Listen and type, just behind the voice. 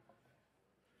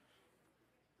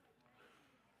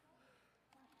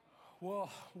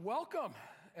Well, welcome,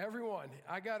 everyone.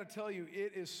 I got to tell you,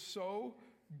 it is so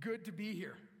good to be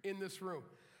here in this room.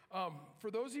 For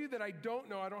those of you that I don't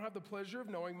know, I don't have the pleasure of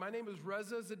knowing, my name is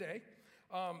Reza Zadeh.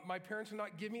 My parents did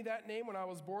not give me that name when I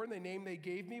was born. The name they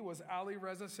gave me was Ali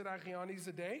Reza Siragiani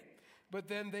Zadeh. But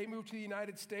then they moved to the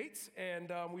United States,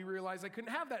 and we realized I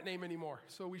couldn't have that name anymore,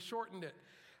 so we shortened it.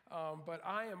 But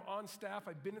I am on staff.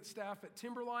 I've been at staff at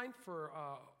Timberline for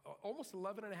almost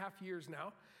 11 and a half years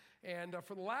now. And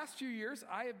for the last few years,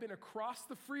 I have been across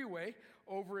the freeway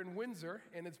over in Windsor,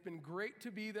 and it's been great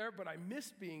to be there, but I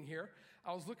miss being here.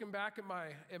 I was looking back at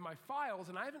my files,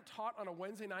 and I haven't taught on a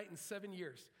Wednesday night in 7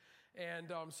 years.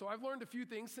 And so I've learned a few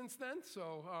things since then,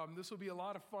 so this will be a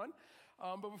lot of fun.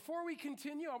 But before we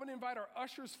continue, I'm going to invite our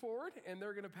ushers forward, and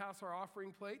they're going to pass our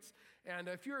offering plates. And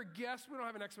if you're a guest, we don't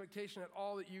have an expectation at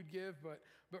all that you'd give, but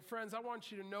friends, I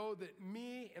want you to know that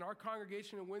me and our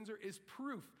congregation in Windsor is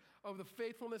proof of the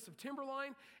faithfulness of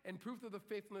Timberline and proof of the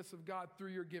faithfulness of God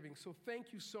through your giving. So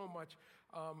thank you so much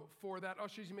for that.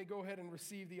 Ushers, you may go ahead and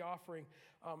receive the offering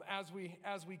as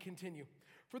we continue.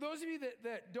 For those of you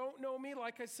that don't know me,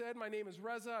 like I said, my name is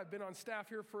Reza. I've been on staff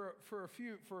here for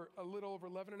a little over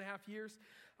 11 and a half years.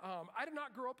 I did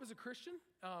not grow up as a Christian.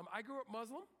 I grew up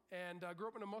Muslim and grew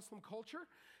up in a Muslim culture.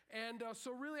 And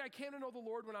so really I came to know the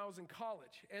Lord when I was in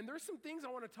college. And there's some things I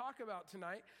want to talk about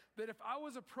tonight that if I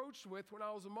was approached with when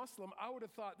I was a Muslim, I would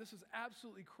have thought this is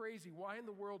absolutely crazy. Why in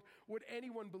the world would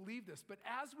anyone believe this? But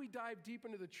as we dive deep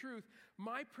into the truth,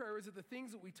 my prayer is that the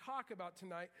things that we talk about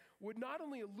tonight would not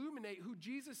only illuminate who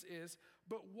Jesus is,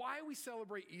 but why we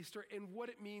celebrate Easter and what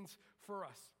it means for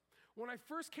us. When I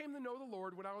first came to know the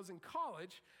Lord when I was in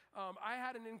college, I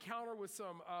had an encounter with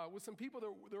some people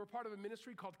that were part of a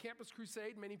ministry called Campus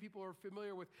Crusade. Many people are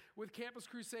familiar with Campus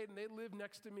Crusade, and they lived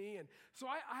next to me. And so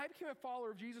I became a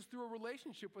follower of Jesus through a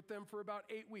relationship with them for about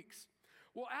 8 weeks.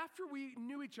 Well, after we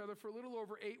knew each other for a little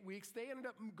over 8 weeks, they ended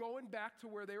up going back to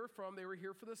where they were from. They were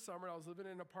here for the summer. I was living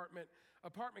in an apartment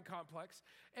complex.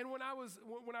 And when I was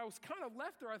kind of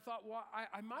left there, I thought, well,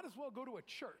 I might as well go to a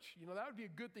church. You know, that would be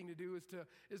a good thing to do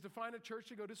is to find a church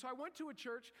to go to. So I went to a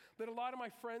church that a lot of my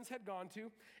friends had gone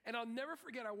to. And I'll never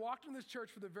forget, I walked in this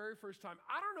church for the very first time.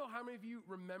 I don't know how many of you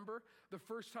remember the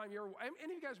first time any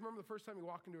of you guys remember the first time you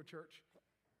walked into a church?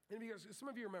 Some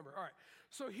of you remember. All right.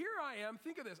 So here I am.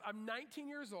 Think of this. I'm 19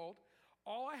 years old.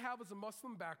 All I have is a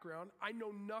Muslim background. I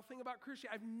know nothing about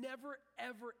Christianity. I've never,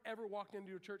 ever, ever walked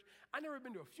into a church. I've never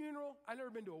been to a funeral. I've never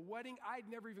been to a wedding. I'd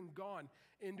never even gone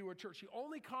into a church. The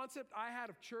only concept I had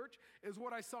of church is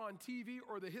what I saw on TV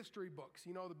or the history books.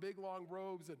 You know, the big long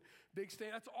robes and big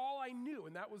stand. That's all I knew,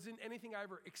 and that wasn't anything I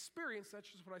ever experienced. That's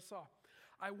just what I saw.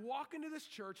 I walk into this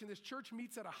church, and this church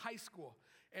meets at a high school,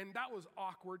 and that was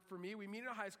awkward for me. We meet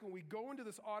at a high school, and we go into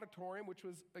this auditorium, which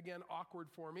was, again, awkward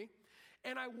for me.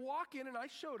 And I walk in, and I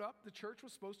showed up. The church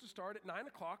was supposed to start at 9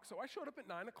 o'clock, so I showed up at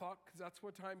 9 o'clock because that's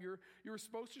what time you were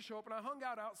supposed to show up, and I hung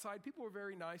out outside. People were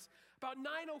very nice. About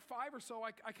 9:05 or so,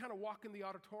 I kind of walk in the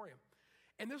auditorium,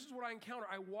 and this is what I encounter.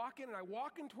 I walk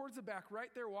in towards the back,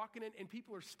 right there, walking in, and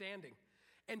people are standing,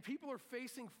 and people are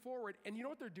facing forward, and you know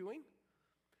what they're doing?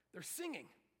 They're singing.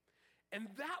 And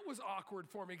that was awkward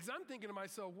for me because I'm thinking to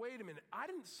myself, wait a minute, I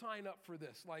didn't sign up for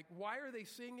this. Like, why are they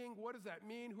singing? What does that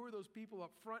mean? Who are those people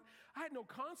up front? I had no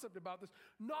concept about this.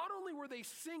 Not only were they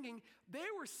singing, they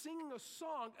were singing a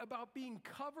song about being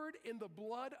covered in the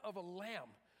blood of a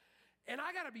lamb. And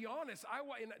I got to be honest,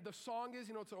 and the song is,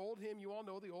 you know, it's an old hymn. You all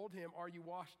know the old hymn, Are you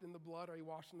washed in the blood? Are you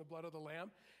washed in the blood of the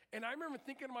lamb? And I remember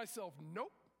thinking to myself,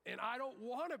 nope. And I don't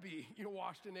want to be,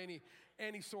 washed in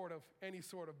any sort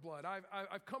of blood.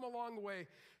 I've come a long way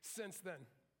since then.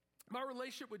 My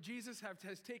relationship with Jesus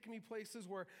has taken me places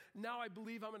where now I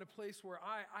believe I'm in a place where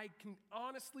I can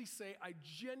honestly say I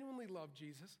genuinely love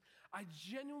Jesus. I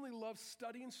genuinely love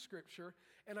studying Scripture,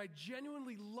 and I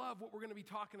genuinely love what we're going to be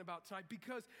talking about tonight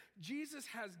because Jesus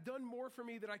has done more for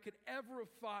me than I could ever have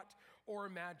thought or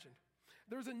imagined.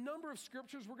 There's a number of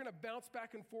scriptures we're going to bounce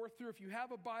back and forth through. If you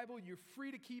have a Bible, you're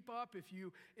free to keep up. If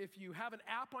you have an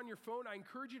app on your phone, I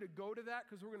encourage you to go to that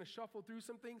because we're going to shuffle through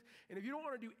some things. And if you don't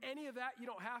want to do any of that, you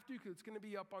don't have to because it's going to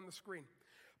be up on the screen.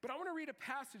 But I want to read a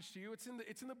passage to you. It's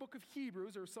in the book of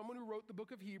Hebrews, or someone who wrote the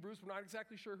book of Hebrews. We're not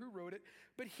exactly sure who wrote it.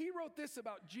 But he wrote this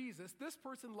about Jesus. This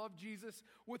person loved Jesus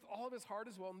with all of his heart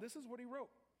as well. And this is what he wrote.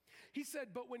 He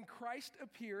said, "But when Christ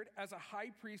appeared as a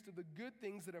high priest of the good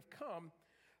things that have come,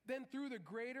 then through the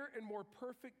greater and more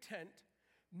perfect tent,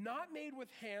 not made with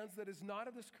hands, that is not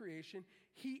of this creation,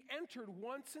 he entered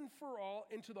once and for all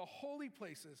into the holy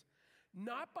places,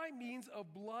 not by means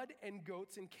of blood and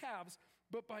goats and calves,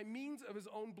 but by means of his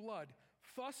own blood,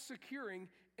 thus securing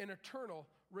an eternal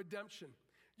redemption."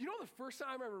 You know, the first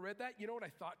time I ever read that, you know what I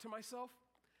thought to myself?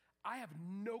 I have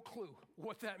no clue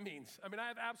what that means. I mean, I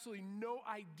have absolutely no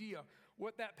idea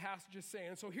what that passage is saying.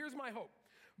 And so here's my hope.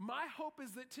 My hope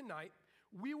is that tonight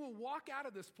we will walk out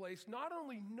of this place not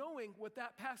only knowing what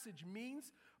that passage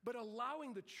means, but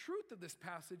allowing the truth of this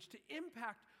passage to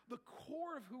impact the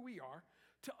core of who we are,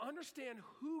 to understand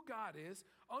who God is,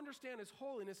 understand his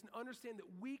holiness, and understand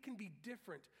that we can be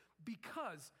different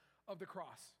because of the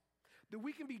cross. That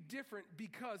we can be different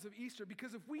because of Easter.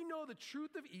 Because if we know the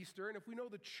truth of Easter and if we know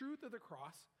the truth of the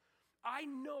cross, I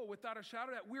know without a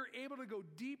shadow of doubt we're able to go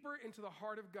deeper into the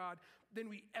heart of God than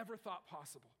we ever thought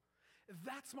possible.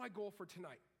 That's my goal for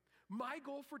tonight. My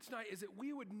goal for tonight is that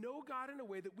we would know God in a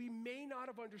way that we may not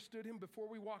have understood him before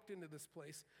we walked into this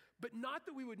place, but not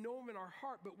that we would know him in our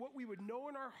heart, but what we would know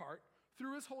in our heart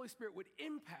through his Holy Spirit would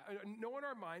impact, know in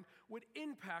our mind, would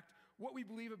impact what we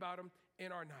believe about him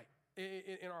in our night,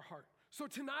 in our heart. So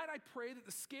tonight I pray that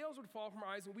the scales would fall from our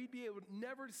eyes and we'd be able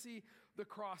never to see the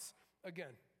cross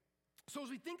again. So as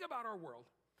we think about our world,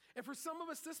 and for some of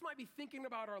us this might be thinking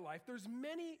about our life, there's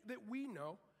many that we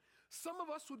know. Some of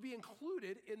us would be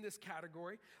included in this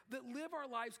category that live our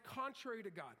lives contrary to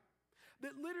God.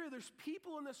 That literally there's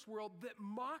people in this world that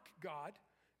mock God.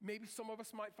 Maybe some of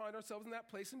us might find ourselves in that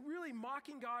place and really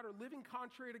mocking God or living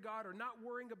contrary to God or not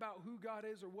worrying about who God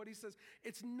is or what he says.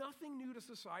 It's nothing new to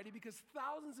society because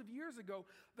thousands of years ago,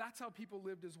 that's how people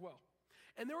lived as well.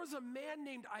 And there was a man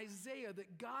named Isaiah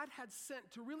that God had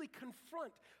sent to really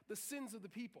confront the sins of the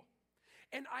people.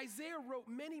 And Isaiah wrote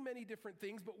many, many different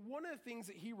things, but one of the things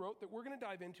that he wrote that we're going to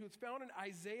dive into, it's found in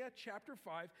Isaiah chapter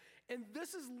 5, and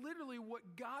this is literally what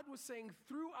God was saying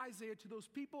through Isaiah to those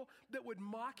people that would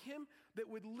mock him, that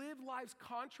would live lives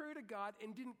contrary to God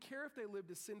and didn't care if they lived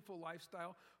a sinful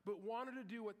lifestyle, but wanted to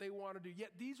do what they wanted to do.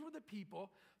 Yet these were the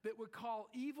people that would call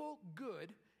evil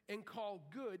good and call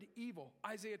good evil.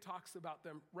 Isaiah talks about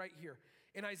them right here.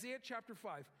 In Isaiah chapter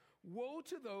 5, woe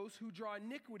to those who draw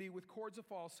iniquity with cords of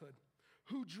falsehood,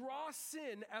 who draw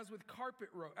sin as with cart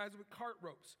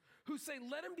ropes, who say,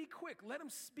 let him be quick, let him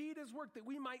speed his work that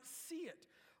we might see it.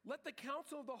 Let the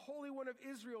counsel of the Holy One of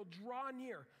Israel draw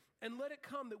near and let it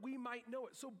come that we might know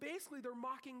it. So basically they're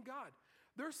mocking God.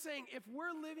 They're saying, if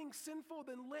we're living sinful,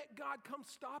 then let God come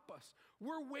stop us.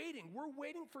 We're waiting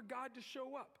for God to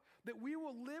show up, that we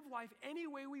will live life any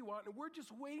way we want, and we're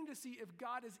just waiting to see if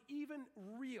God is even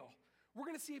real. We're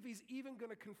going to see if he's even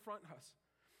going to confront us.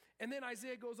 And then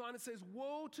Isaiah goes on and says,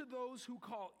 woe to those who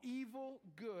call evil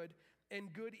good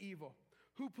and good evil,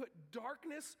 who put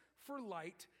darkness for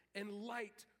light and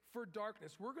light for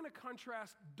darkness. We're going to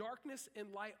contrast darkness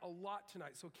and light a lot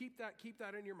tonight, so keep that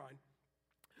in your mind.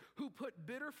 Who put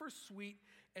bitter for sweet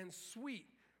and sweet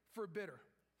for bitter.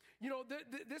 You know,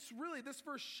 this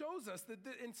verse shows us that,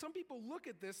 and some people look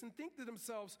at this and think to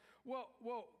themselves,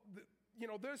 you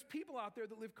know, there's people out there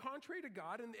that live contrary to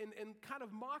God and kind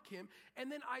of mock him.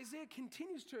 And then Isaiah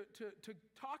continues to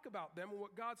talk about them and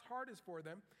what God's heart is for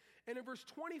them. And in verse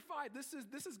 25, this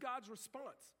is God's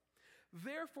response.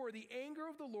 Therefore, the anger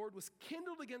of the Lord was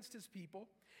kindled against his people,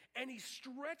 and he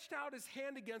stretched out his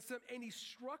hand against them, and he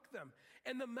struck them.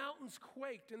 And the mountains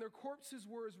quaked, and their corpses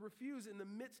were as refuse in the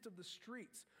midst of the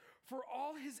streets. For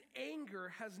all his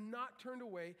anger has not turned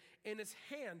away, and his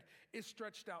hand is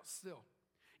stretched out still.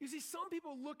 You see, some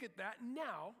people look at that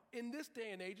now, in this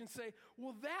day and age, and say,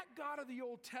 well, that God of the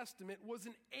Old Testament was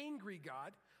an angry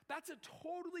God. That's a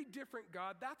totally different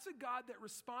God. That's a God that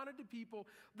responded to people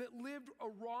that lived a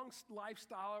wrong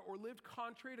lifestyle or lived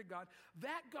contrary to God.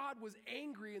 That God was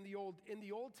angry in the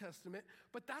Old Testament,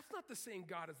 but that's not the same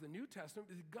God as the New Testament.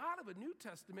 The God of the New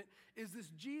Testament is this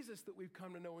Jesus that we've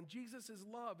come to know, and Jesus is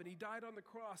love, and he died on the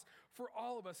cross for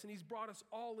all of us, and he's brought us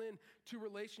all in to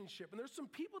relationship. And there's some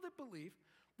people that believe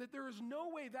that there is no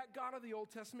way that God of the Old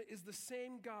Testament is the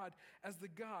same God as the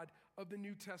God of the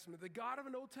New Testament. The God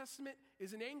of the Old Testament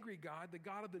is an angry God. The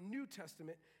God of the New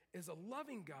Testament is a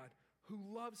loving God who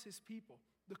loves his people.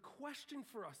 The question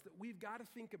for us that we've got to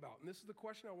think about, and this is the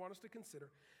question I want us to consider,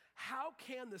 how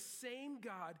can the same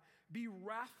God be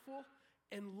wrathful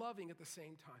and loving at the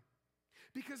same time?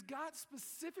 Because God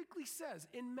specifically says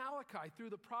in Malachi,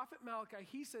 through the prophet Malachi,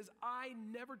 he says, I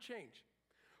never change.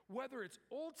 Whether it's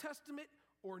Old Testament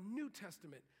or New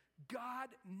Testament, God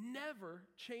never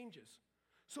changes.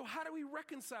 So how do we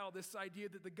reconcile this idea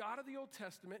that the God of the Old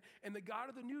Testament and the God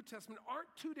of the New Testament aren't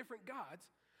two different gods,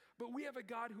 but we have a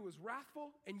God who is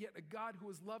wrathful and yet a God who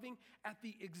is loving at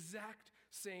the exact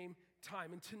same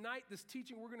time? And tonight, this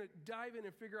teaching, we're going to dive in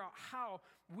and figure out how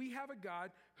we have a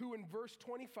God who in verse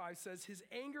 25 says his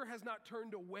anger has not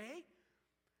turned away,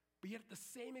 but yet at the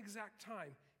same exact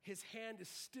time, his hand is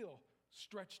still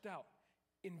stretched out,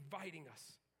 inviting us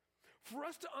For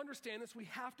us to understand this, we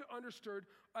have to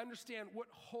understand what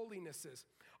holiness is.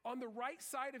 On the right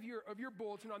side of your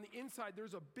bulletin, on the inside,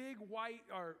 there's a big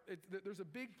there's a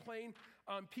big plain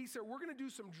piece there. We're going to do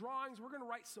some drawings. We're going to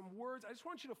write some words. I just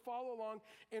want you to follow along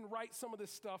and write some of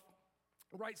this stuff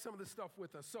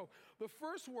with us. So the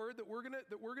first word that we're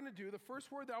gonna do, the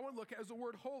first word that I want to look at is the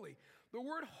word holy. The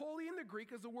word holy in the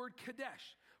Greek is the word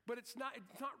kadesh, but it's not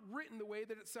written the way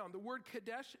that it sounds. The word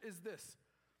kadesh is this.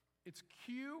 It's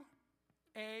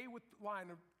Q-A with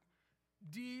line of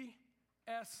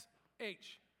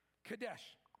D-S-H.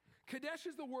 Kadesh. Kadesh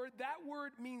is the word. That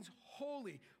word means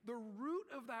holy. The root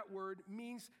of that word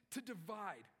means to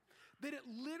divide. That it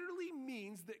literally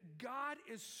means that God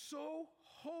is so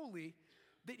holy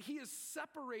that he is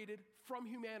separated from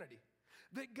humanity.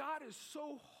 That God is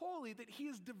so holy that he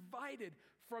is divided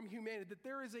from humanity. That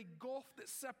there is a gulf that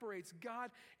separates God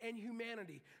and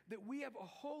humanity. That we have a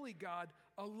holy God,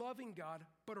 a loving God,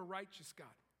 but a righteous God.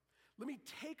 Let me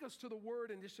take us to the word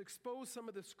and just expose some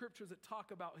of the scriptures that talk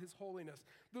about his holiness.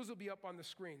 Those will be up on the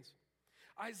screens.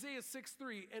 Isaiah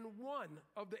 6:3, and one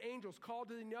of the angels called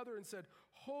to the other and said,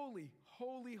 "Holy,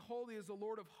 holy, holy is the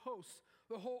Lord of hosts.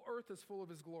 The whole earth is full of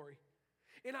his glory."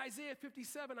 In Isaiah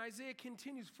 57, Isaiah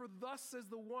continues, "For thus says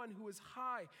the one who is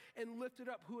high and lifted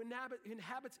up, who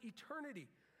inhabits eternity,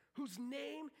 whose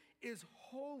name is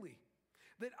holy,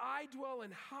 that I dwell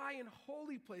in high and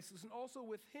holy places, and also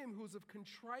with him who is of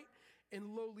contrite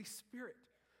and lowly spirit,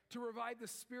 to revive the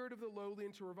spirit of the lowly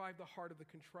and to revive the heart of the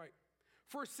contrite."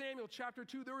 1 Samuel chapter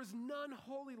 2, "There is none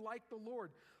holy like the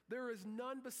Lord. There is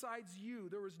none besides you.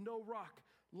 There is no rock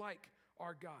like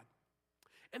our God."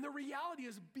 And the reality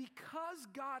is, because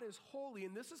God is holy,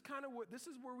 and this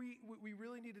is where we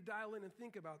really need to dial in and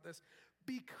think about this.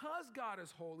 Because God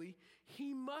is holy,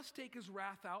 he must take his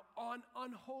wrath out on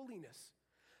unholiness.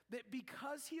 That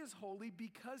because he is holy,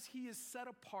 because he is set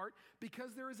apart,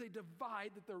 because there is a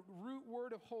divide, that the root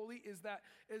word of holy is that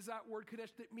word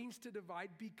kadesh that means to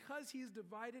divide, because he is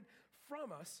divided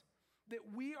from us, that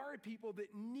we are a people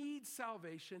that need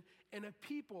salvation and a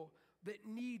people that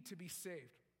need to be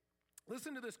saved.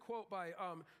 Listen to this quote by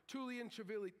Tullian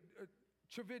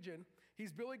Tchividjian.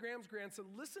 He's Billy Graham's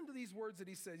grandson. Listen to these words that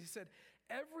he says. He said,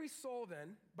 "Every soul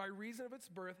then, by reason of its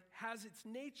birth, has its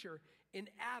nature in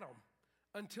Adam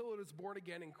until it is born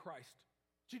again in Christ."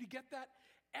 Did you get that?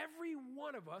 Every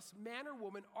one of us, man or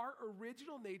woman, our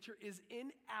original nature is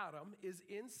in Adam, is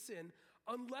in sin,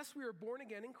 unless we are born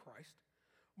again in Christ.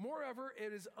 Moreover,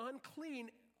 it is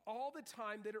unclean all the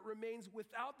time that it remains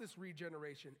without this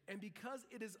regeneration. And because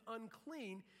it is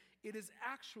unclean, it is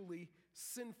actually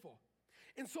sinful.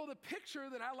 And so the picture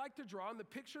that I like to draw, and the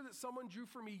picture that someone drew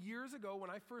for me years ago when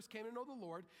I first came to know the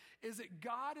Lord, is that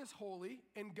God is holy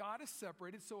and God is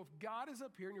separated. So if God is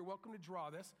up here, and you're welcome to draw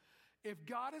this, if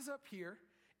God is up here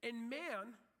and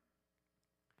man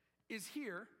is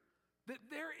here, that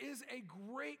there is a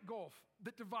great gulf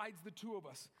that divides the two of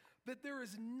us. That there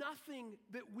is nothing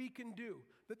that we can do.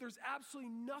 That there's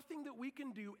absolutely nothing that we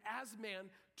can do as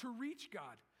man to reach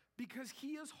God, because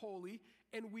he is holy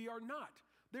and we are not.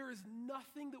 There is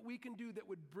nothing that we can do that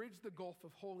would bridge the gulf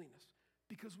of holiness,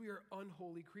 because we are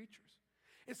unholy creatures.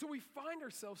 And so we find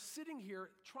ourselves sitting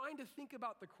here trying to think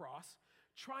about the cross,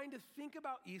 trying to think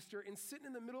about Easter, and sitting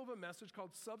in the middle of a message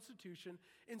called substitution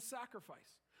and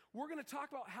sacrifice. We're going to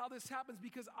talk about how this happens,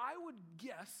 because I would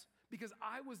guess, because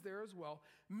I was there as well,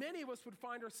 many of us would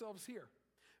find ourselves here.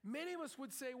 Many of us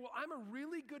would say, well, I'm a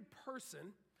really good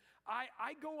person.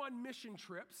 I go on mission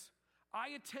trips. I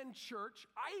attend church.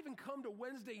 I even come to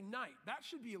Wednesday night. That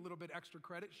should be a little bit extra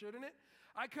credit, shouldn't it?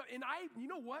 You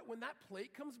know what? When that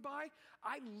plate comes by,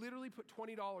 I literally put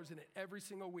 $20 in it every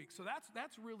single week. So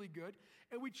that's really good.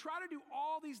 And we try to do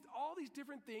all these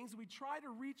different things. We try to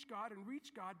reach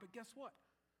God, but guess what?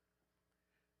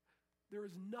 There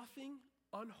is nothing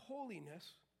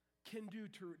unholiness can do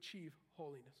to achieve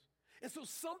holiness. And so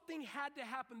something had to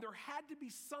happen. There had to be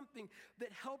something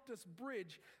that helped us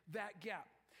bridge that gap.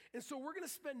 And so we're going to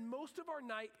spend most of our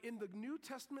night in the New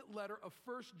Testament letter of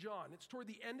 1 John. It's toward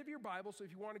the end of your Bible, so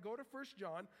if you want to go to 1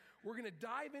 John, we're going to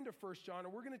dive into 1 John,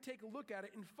 and we're going to take a look at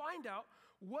it and find out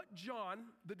what John,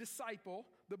 the disciple,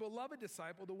 the beloved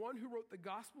disciple, the one who wrote the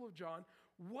Gospel of John,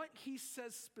 what he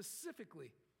says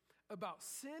specifically about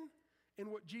sin and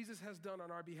what Jesus has done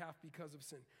on our behalf because of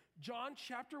sin. John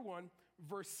chapter 1,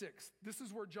 verse 6. This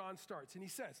is where John starts, and he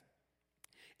says,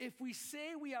 "If we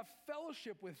say we have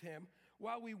fellowship with him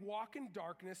while we walk in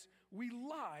darkness, we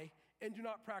lie and do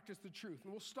not practice the truth."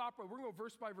 And we'll stop. We're going to go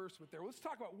verse by verse with there. Let's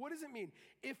talk about, what does it mean?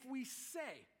 If we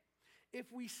say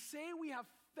we have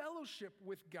fellowship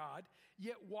with God,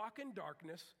 yet walk in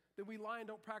darkness, then we lie and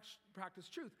don't practice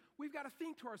truth. We've got to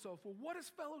think to ourselves, well, what does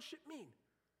fellowship mean?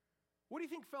 What do you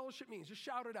think fellowship means? Just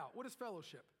shout it out. What is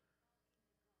fellowship?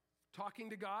 Talking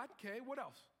to God. Okay, what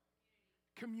else?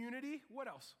 Community. What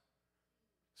else?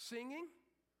 Singing.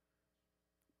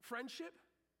 Friendship.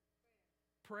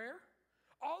 Prayer.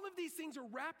 All of these things are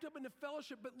wrapped up into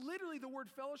fellowship, but literally the word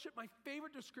fellowship, my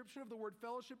favorite description of the word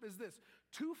fellowship is this: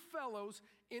 two fellows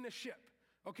in a ship.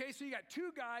 Okay, so you got two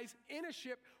guys in a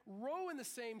ship, row in the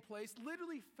same place.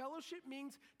 Literally, fellowship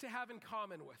means to have in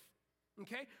common with.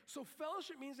 Okay, so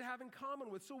fellowship means to have in common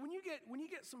with. So when you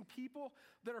get some people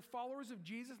that are followers of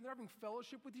Jesus and they're having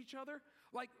fellowship with each other,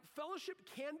 like fellowship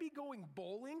can be going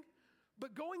bowling,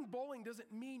 but going bowling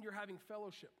doesn't mean you're having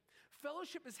fellowship.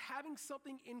 Fellowship is having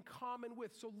something in common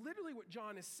with. So literally what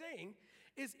John is saying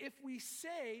is if we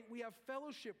say we have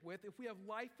fellowship with, if we have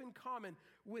life in common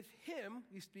with him,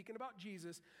 he's speaking about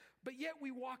Jesus, but yet we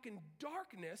walk in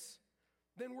darkness,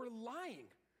 then we're lying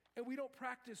and we don't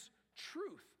practice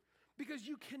truth. Because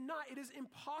you cannot, it is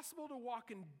impossible to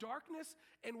walk in darkness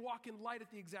and walk in light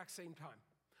at the exact same time.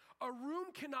 A room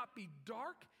cannot be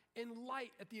dark and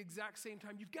light at the exact same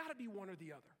time. You've got to be one or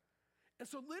the other. And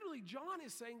so literally John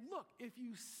is saying, look, if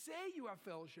you say you have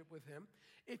fellowship with him,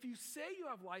 if you say you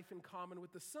have life in common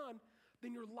with the Son,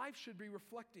 then your life should be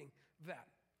reflecting that.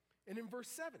 And in verse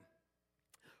 7,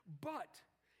 but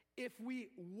if we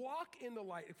walk in the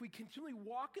light, if we continually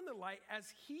walk in the light as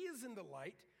he is in the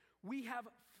light, we have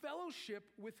fellowship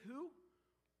with who?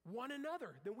 One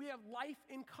another. Then we have life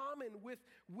in common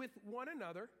with one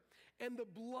another. And the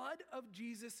blood of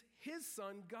Jesus, his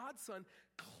Son, God's Son,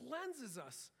 cleanses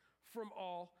us from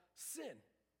all sin.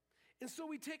 And so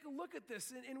we take a look at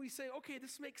this and we say, okay,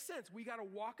 this makes sense. We got to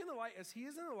walk in the light as he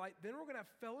is in the light. Then we're going to have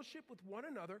fellowship with one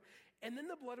another. And then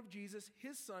the blood of Jesus,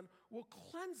 his Son, will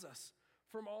cleanse us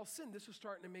from all sin. This is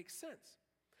starting to make sense.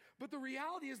 But the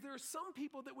reality is there are some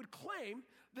people that would claim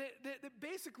that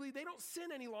basically they don't sin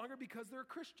any longer because they're a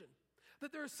Christian.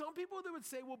 That there are some people that would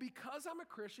say, well, because I'm a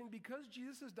Christian, because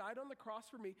Jesus has died on the cross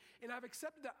for me, and I've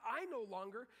accepted that, I no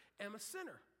longer am a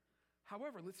sinner.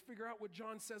 However, let's figure out what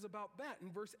John says about that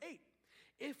in verse 8.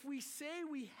 If we say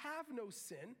we have no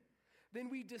sin, then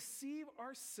we deceive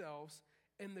ourselves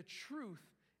and the truth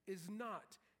is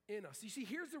not in us. You see,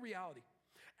 here's the reality.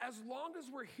 As long as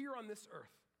we're here on this earth,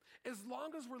 as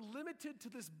long as we're limited to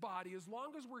this body, as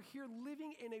long as we're here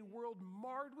living in a world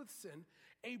marred with sin,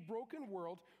 a broken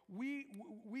world, we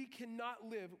cannot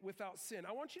live without sin.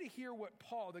 I want you to hear what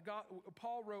Paul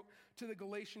wrote to the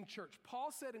Galatian church.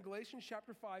 Paul said in Galatians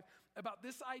chapter 5 about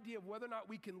this idea of whether or not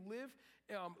we can live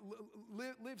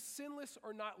sinless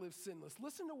or not live sinless.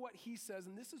 Listen to what he says,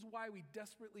 and this is why we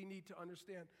desperately need to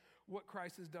understand what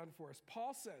Christ has done for us.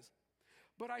 Paul says,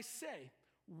 "But I say,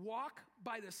 walk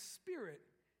by the Spirit,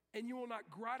 and you will not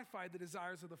gratify the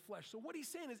desires of the flesh." So what he's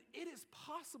saying is it is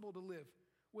possible to live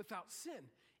without sin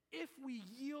if we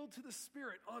yield to the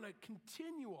Spirit on a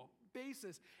continual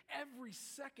basis every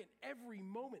second, every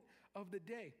moment of the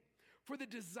day. For the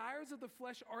desires of the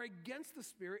flesh are against the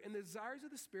Spirit, and the desires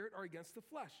of the Spirit are against the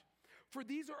flesh. For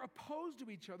these are opposed to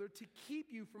each other to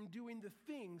keep you from doing the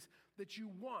things that you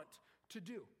want to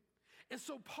do. And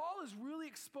so Paul is really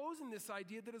exposing this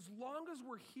idea that as long as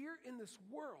we're here in this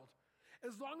world,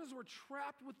 as long as we're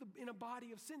trapped in a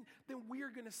body of sin, then we are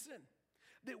going to sin.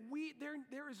 That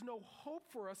there is no hope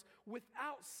for us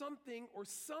without something or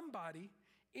somebody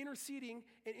interceding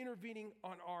and intervening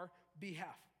on our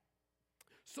behalf.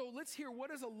 So let's hear,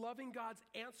 what is a loving God's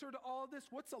answer to all of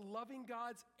this? What's a loving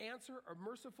God's answer, a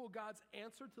merciful God's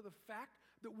answer to the fact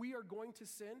that we are going to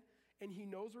sin and he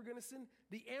knows we're going to sin?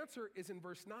 The answer is in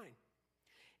verse 9.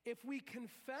 If we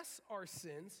confess our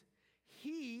sins,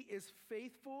 he is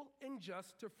faithful and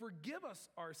just to forgive us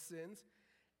our sins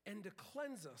and to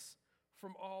cleanse us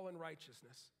from all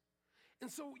unrighteousness.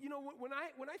 And so, when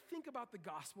I think about the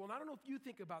gospel, and I don't know if you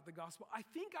think about the gospel, I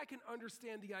think I can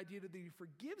understand the idea that he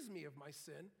forgives me of my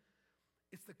sin.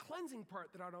 It's the cleansing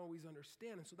part that I don't always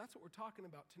understand. And so that's what we're talking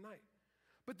about tonight.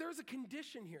 But there's a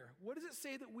condition here. What does it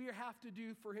say that we have to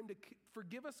do for him to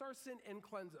forgive us our sin and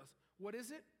cleanse us? What is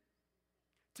it?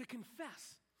 To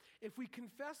confess. If we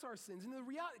confess our sins, and the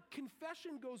reality,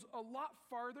 confession goes a lot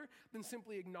farther than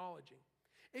simply acknowledging.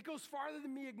 It goes farther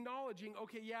than me acknowledging,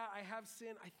 okay, yeah, I have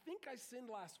sinned. I think I sinned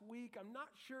last week. I'm not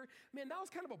sure. Man, that was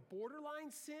kind of a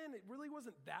borderline sin. It really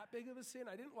wasn't that big of a sin.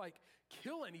 I didn't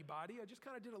kill anybody. I just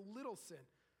kind of did a little sin.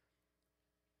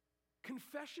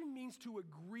 Confession means to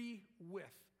agree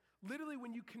with. Literally,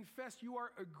 when you confess, you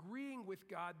are agreeing with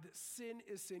God that sin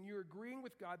is sin. You're agreeing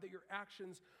with God that your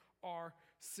actions are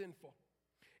sinful.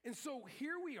 And so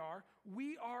here we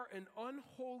are an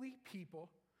unholy people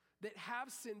that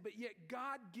have sinned, but yet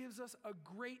God gives us a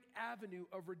great avenue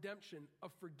of redemption,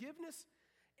 of forgiveness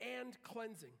and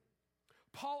cleansing.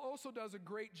 Paul also does a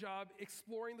great job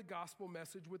exploring the gospel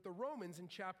message with the Romans in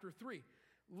chapter 3.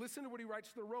 Listen to what he writes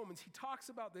to the Romans. He talks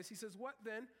about this. He says, "What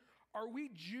then? Are we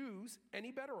Jews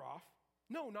any better off?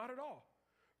 No, not at all.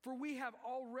 For we have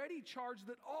already charged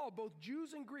that all, both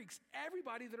Jews and Greeks,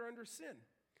 everybody that are under sin.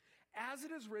 As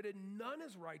it is written, none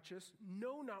is righteous,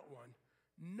 no, not one.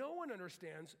 No one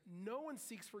understands, no one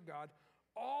seeks for God.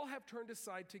 All have turned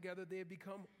aside together, they have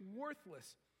become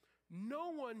worthless. No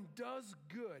one does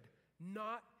good,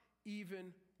 not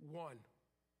even one."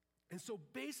 And so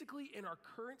basically in our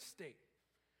current state,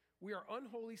 we are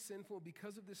unholy, sinful.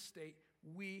 Because of this state,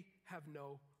 we have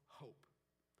no hope.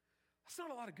 That's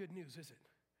not a lot of good news, is it?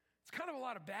 It's kind of a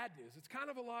lot of bad news. It's kind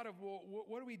of a lot of, well,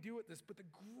 what do we do with this? But the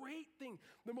great thing,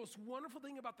 the most wonderful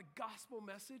thing about the gospel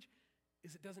message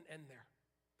is it doesn't end there.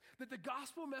 That the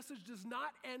gospel message does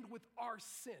not end with our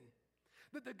sin.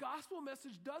 That the gospel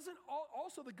message doesn't,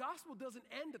 also the gospel doesn't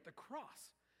end at the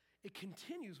cross. It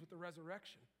continues with the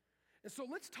resurrection. And so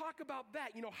let's talk about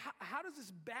that. You know, how does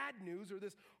this bad news or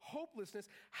this hopelessness,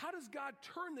 how does God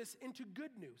turn this into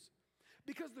good news?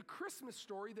 Because the Christmas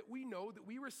story that we know, that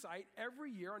we recite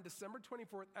every year on December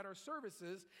 24th at our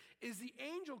services, is the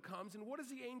angel comes, and what does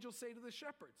the angel say to the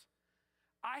shepherds?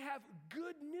 "I have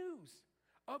good news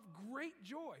of great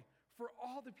joy for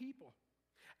all the people."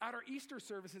 At our Easter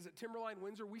services at Timberline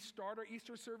Windsor, we start our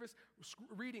Easter service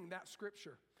reading that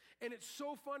scripture. And it's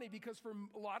so funny because for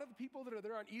a lot of the people that are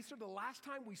there on Easter, the last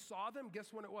time we saw them,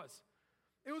 guess when it was?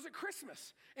 It was at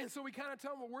Christmas. And so we kind of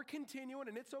tell them, well, we're continuing,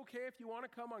 and it's okay if you want to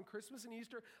come on Christmas and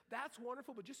Easter. That's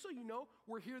wonderful, but just so you know,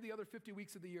 we're here the other 50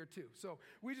 weeks of the year too. So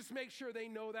we just make sure they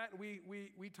know that, and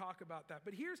we talk about that.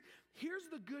 But here's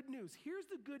the good news. Here's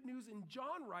the good news, and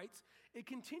John writes, it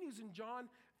continues in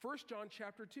 1 John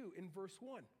chapter 2, in verse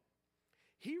 1.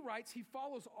 He writes, he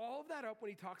follows all of that up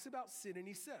when he talks about sin, and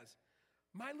he says,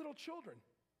 "My little children,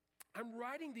 I'm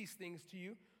writing these things to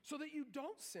you so that you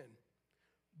don't sin.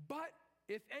 But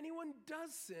if anyone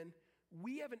does sin,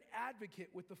 we have an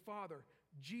advocate with the Father,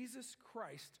 Jesus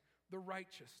Christ, the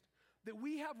righteous." That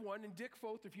we have one, and Dick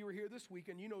Foth, if you were here this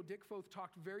weekend, you know Dick Foth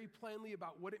talked very plainly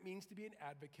about what it means to be an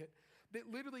advocate. That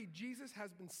literally Jesus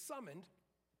has been summoned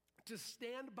to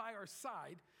stand by our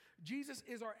side. Jesus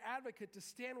is our advocate to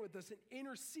stand with us and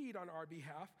intercede on our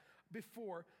behalf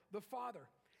before the Father.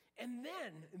 And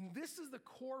then, and this is the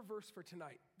core verse for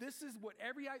tonight. This is what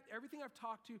everything I've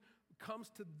talked to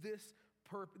comes to this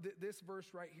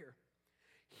verse right here.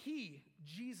 He,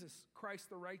 Jesus Christ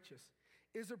the righteous,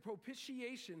 is a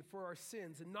propitiation for our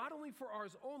sins, and not only for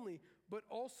ours only, but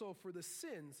also for the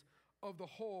sins of the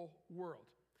whole world.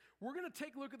 We're going to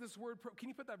take a look at this word. Can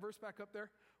you put that verse back up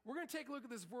there? We're going to take a look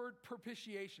at this word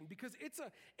propitiation because it's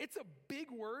a big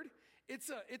word.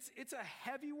 It's a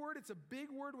heavy word. It's a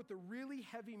big word with a really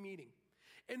heavy meaning.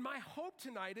 And my hope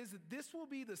tonight is that this will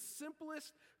be the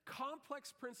simplest,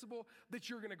 complex principle that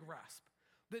you're going to grasp.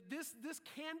 That this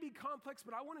can be complex,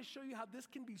 but I want to show you how this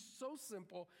can be so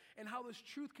simple and how this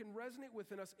truth can resonate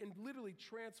within us and literally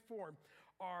transform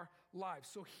our lives.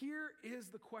 So here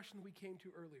is the question we came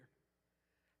to earlier.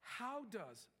 How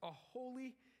does a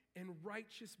holy and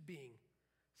righteous being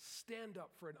stand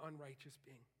up for an unrighteous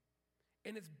being?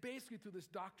 And it's basically through this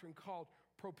doctrine called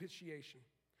propitiation.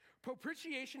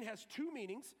 Propitiation has two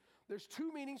meanings. There's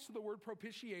two meanings to the word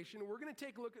propitiation. And we're going to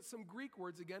take a look at some Greek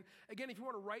words again. Again, if you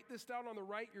want to write this down on the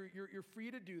right, you're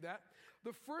free to do that.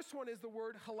 The first one is the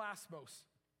word hilasmos.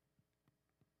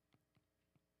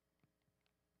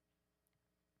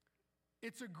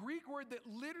 It's a Greek word that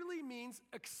literally means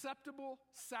acceptable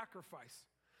sacrifice.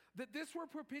 That this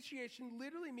word propitiation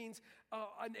literally means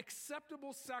an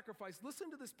acceptable sacrifice.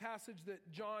 Listen to this passage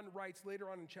that John writes later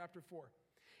on in chapter 4.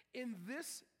 "In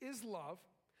this is love,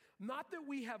 not that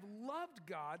we have loved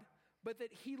God, but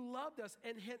that he loved us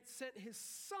and had sent his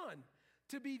Son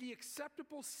to be the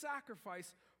acceptable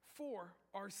sacrifice for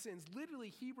our sins." Literally,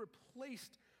 he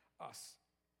replaced us.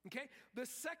 Okay? The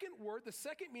second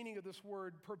meaning of this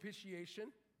word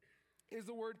propitiation is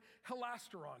the word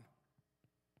hilasteron.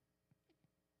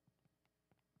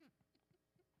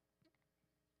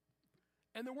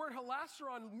 And the word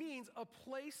hilasteron means a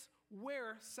place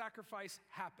where sacrifice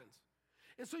happens.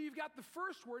 And so you've got the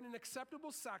first word, an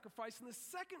acceptable sacrifice, and the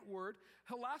second word,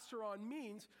 hilasteron,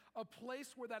 means a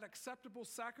place where that acceptable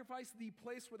sacrifice, the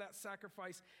place where that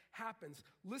sacrifice happens.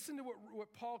 Listen to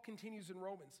what Paul continues in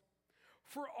Romans.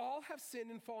 "For all have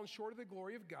sinned and fallen short of the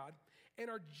glory of God, and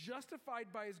are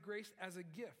justified by his grace as a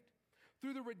gift,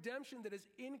 through the redemption that is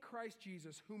in Christ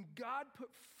Jesus, whom God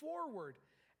put forward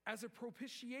as a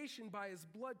propitiation by his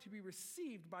blood to be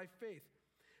received by faith.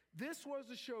 This was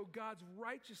to show God's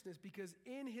righteousness because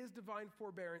in his divine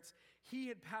forbearance, he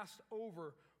had passed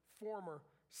over former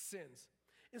sins.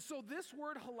 And so this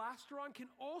word hilasteron can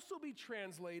also be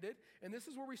translated, and this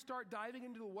is where we start diving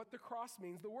into what the cross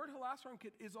means. The word hilasteron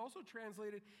is also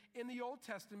translated in the Old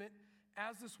Testament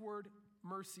as this word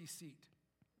mercy seat.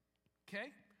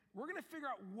 Okay? We're going to figure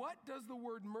out what does the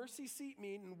word mercy seat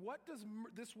mean, and what does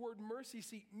this word mercy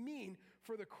seat mean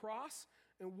for the cross,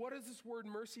 and what does this word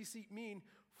mercy seat mean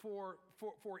for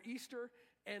Easter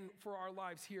and for our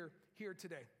lives here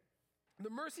today. The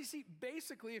mercy seat,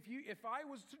 basically, if I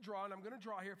was to draw, and I'm going to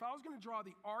draw here, if I was going to draw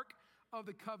the Ark of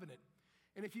the Covenant,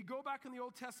 and if you go back in the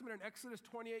Old Testament in Exodus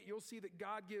 28, you'll see that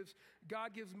God gives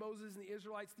Moses and the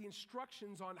Israelites the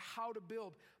instructions on how to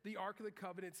build the Ark of the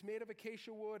Covenant. It's made of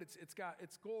acacia wood.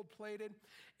 It's gold plated.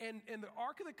 And the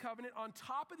Ark of the Covenant, on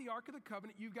top of the Ark of the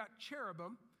Covenant, you've got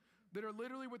cherubim that are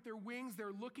literally with their wings.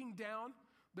 They're looking down.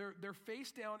 They're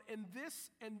face down. And this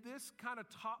kind of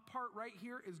top part right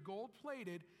here is gold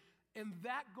plated. And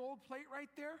that gold plate right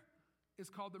there is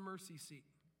called the mercy seat.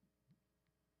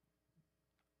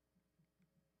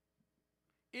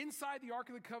 Inside the Ark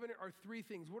of the Covenant are three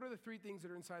things. What are the three things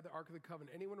that are inside the Ark of the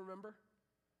Covenant? Anyone remember?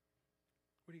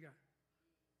 What do you got?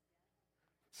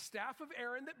 Staff of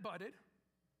Aaron that budded.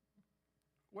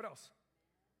 What else?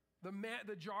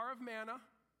 The jar of manna.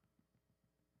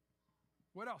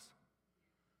 What else?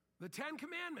 The 10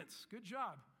 Commandments. Good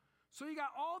job. So you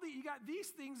got these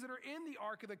things that are in the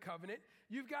Ark of the Covenant.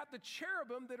 You've got the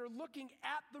cherubim that are looking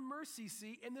at the mercy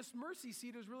seat, and this mercy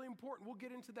seat is really important. We'll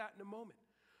get into that in a moment.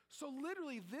 So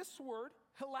literally, this word,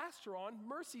 hilasteron,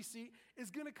 mercy seat,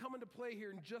 is going to come into play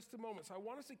here in just a moment. So I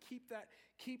want us to keep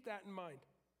that in mind.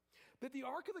 That the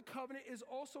Ark of the Covenant is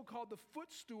also called the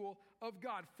footstool of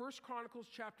God. 1 Chronicles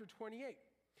chapter 28.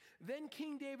 Then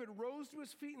King David rose to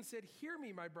his feet and said, "Hear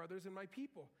me, my brothers and my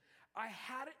people. I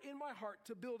had it in my heart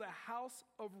to build a house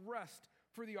of rest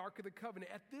for the Ark of the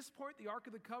Covenant." At this point, the Ark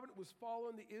of the Covenant was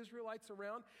following the Israelites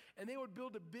around, and they would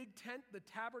build a big tent, the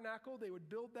tabernacle. They would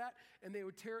build that, and they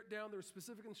would tear it down. There were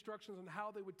specific instructions on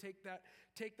how they would take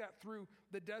that through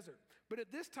the desert. But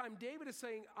at this time, David is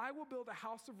saying, "I will build a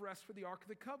house of rest for the Ark of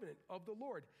the Covenant of the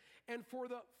Lord, and for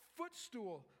the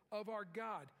footstool of our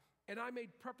God, and I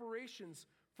made preparations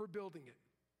for building it."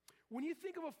 When you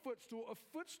think of a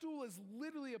footstool is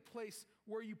literally a place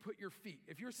where you put your feet.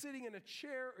 If you're sitting in a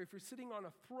chair, or if you're sitting on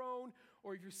a throne,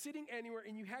 or if you're sitting anywhere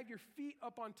and you have your feet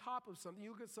up on top of something,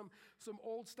 you look at some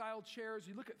old style chairs,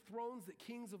 you look at thrones that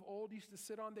kings of old used to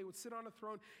sit on. They would sit on a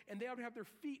throne and they would have their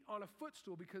feet on a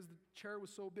footstool because the chair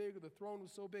was so big or the throne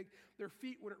was so big, their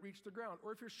feet wouldn't reach the ground.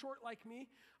 Or if you're short like me,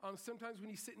 sometimes when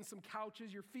you sit in some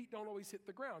couches, your feet don't always hit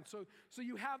the ground. So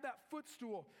you have that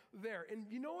footstool there. And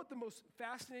you know what the most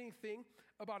fascinating thing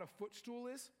about a footstool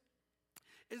is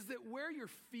that where your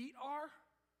feet are,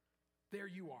 there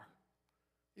you are.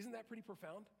 Isn't that pretty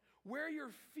profound? Where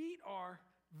your feet are,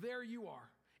 there you are.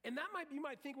 And you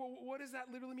might think, well, what does that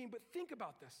literally mean? But think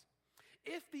about this.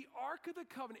 If the Ark of the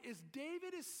Covenant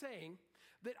David is saying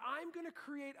that I'm going to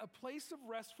create a place of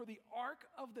rest for the Ark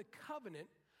of the Covenant,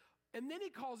 and then he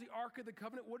calls the Ark of the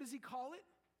Covenant, what does he call it?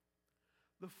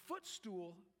 The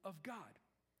footstool of God.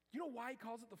 You know why he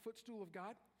calls it the footstool of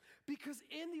God? Because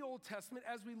in the Old Testament,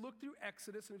 as we look through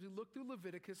Exodus and as we look through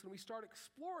Leviticus and we start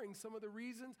exploring some of the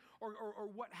reasons or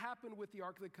what happened with the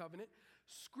Ark of the Covenant,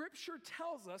 Scripture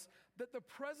tells us that the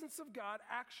presence of God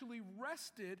actually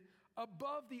rested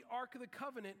above the Ark of the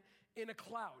Covenant in a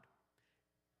cloud.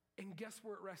 And guess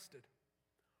where it rested?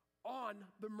 On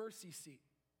the mercy seat.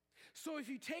 So if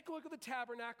you take a look at the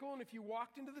tabernacle, and if you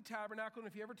walked into the tabernacle, and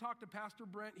if you ever talked to Pastor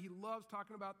Brent, he loves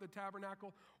talking about the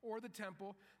tabernacle or the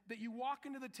temple, that you walk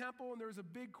into the temple and there's a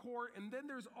big court, and then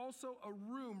there's also a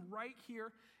room right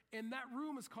here, and that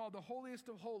room is called the holiest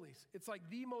of holies. It's like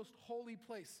the most holy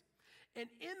place. And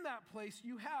in that place,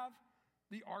 you have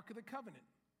the Ark of the Covenant.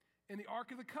 And the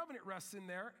Ark of the Covenant rests in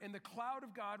there, and the cloud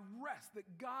of God rests,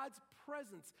 that God's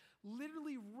presence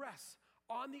literally rests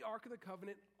on the Ark of the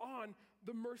Covenant, on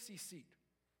the mercy seat.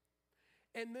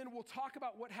 And then we'll talk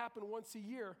about what happened once a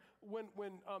year when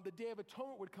the Day of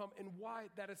Atonement would come and why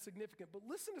that is significant. But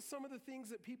listen to some of the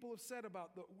things that people have said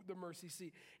about the mercy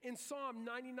seat. In Psalm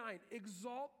 99,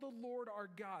 exalt the Lord our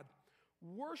God.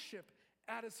 Worship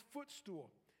at his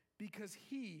footstool because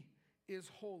he is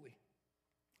holy.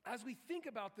 As we think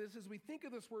about this, as we think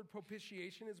of this word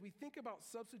propitiation, as we think about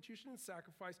substitution and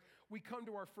sacrifice, we come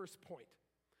to our first point.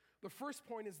 The first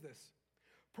point is this.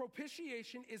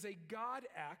 Propitiation is a God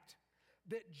act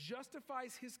that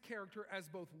justifies his character as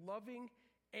both loving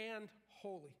and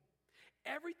holy.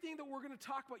 Everything that we're going to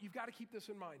talk about, you've got to keep this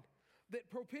in mind. That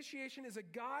propitiation is a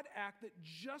God act that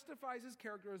justifies his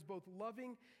character as both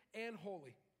loving and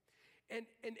holy. And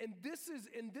this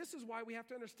is why we have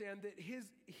to understand that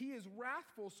he is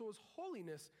wrathful so his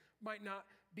holiness might not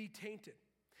be tainted.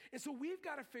 And so we've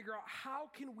got to figure out, how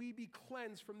can we be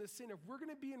cleansed from this sin? If we're going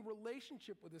to be in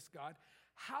relationship with this God,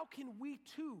 how can we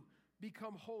too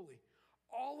become holy?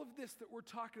 All of this that we're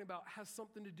talking about has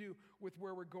something to do with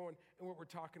where we're going and what we're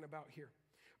talking about here.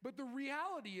 But the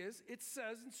reality is, it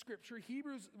says in Scripture,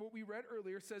 Hebrews, what we read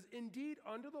earlier, says, indeed,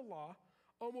 under the law,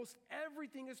 almost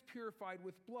everything is purified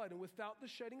with blood, and without the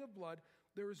shedding of blood,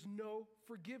 there is no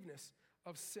forgiveness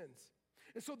of sins.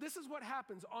 And so this is what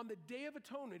happens on the Day of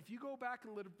Atonement. If you go back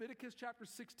in Leviticus chapter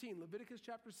 16, Leviticus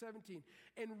chapter 17,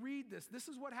 and read this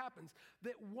is what happens.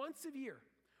 That once a year,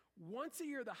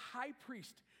 the high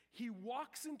priest, he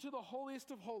walks into the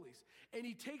holiest of holies, and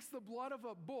he takes the blood of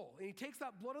a bull, and he takes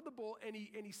that blood of the bull, and he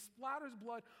splatters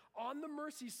blood on the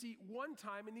mercy seat one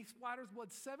time, and he splatters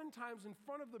blood 7 times in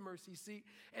front of the mercy seat,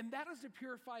 and that is to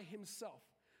purify himself,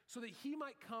 so that he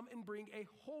might come and bring a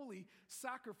holy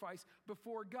sacrifice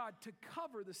before God to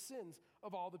cover the sins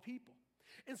of all the people.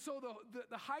 And so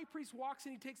the high priest walks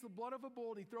and he takes the blood of a bull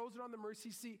and he throws it on the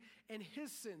mercy seat, and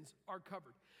his sins are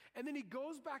covered. And then he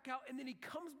goes back out, and then he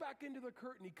comes back into the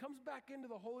curtain. He comes back into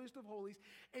the holiest of holies,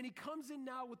 and he comes in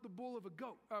now with the blood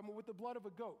of a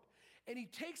goat. And he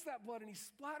takes that blood and he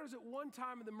splatters it one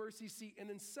time in the mercy seat, and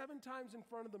then 7 times in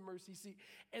front of the mercy seat,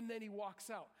 and then he walks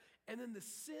out. And then the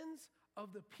sins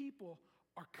of the people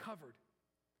are covered.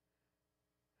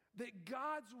 That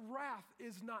God's wrath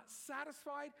is not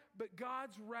satisfied, but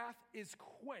God's wrath is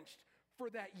quenched for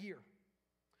that year.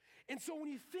 And so when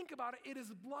you think about it, it is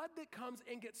blood that comes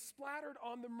and gets splattered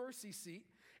on the mercy seat,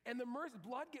 and the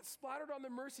blood gets splattered on the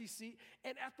mercy seat,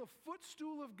 and at the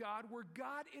footstool of God, where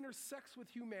God intersects with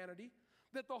humanity,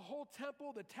 that the whole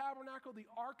temple, the tabernacle, the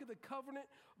Ark of the Covenant,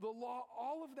 the law,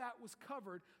 all of that was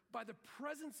covered by the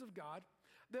presence of God,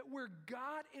 that where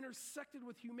God intersected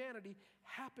with humanity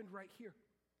happened right here.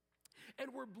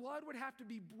 And where blood would have to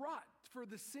be brought for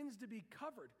the sins to be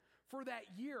covered for that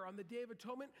year on the Day of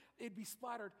Atonement, it'd be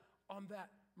splattered on that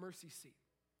mercy seat.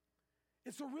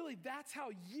 And so really, that's how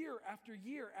year after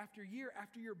year after year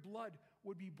after year blood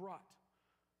would be brought,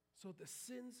 so that the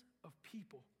sins of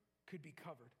people could be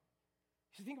covered.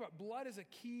 You think about blood as a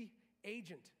key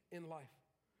agent in life.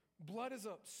 Blood is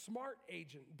a smart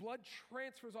agent. Blood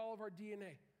transfers all of our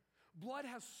DNA.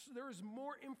 There is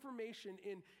more information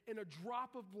in a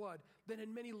drop of blood than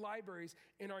in many libraries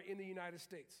in the United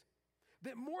States.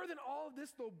 That more than all of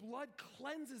this, though, blood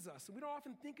cleanses us. And we don't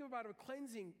often think about a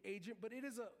cleansing agent, but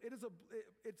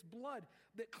it's blood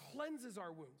that cleanses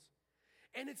our wounds.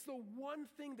 And it's the one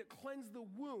thing that cleansed the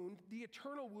wound, the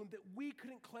eternal wound, that we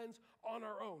couldn't cleanse on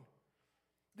our own.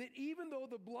 That even though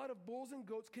the blood of bulls and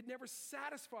goats could never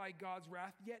satisfy God's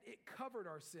wrath, yet it covered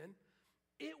our sin.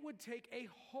 It would take a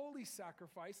holy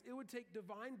sacrifice. It would take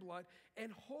divine blood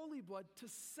and holy blood to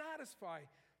satisfy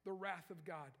the wrath of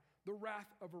God, the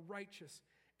wrath of a righteous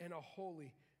and a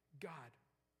holy God.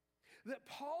 That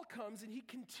Paul comes and he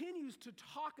continues to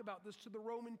talk about this to the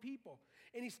Roman people.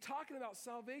 And he's talking about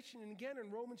salvation. And again,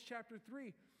 in Romans chapter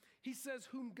 3, he says,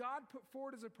 whom God put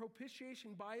forward as a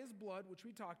propitiation by his blood, which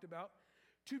we talked about,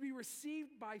 to be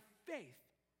received by faith.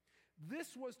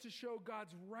 This was to show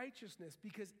God's righteousness,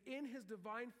 because in his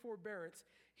divine forbearance,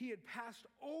 he had passed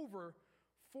over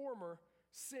former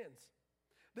sins.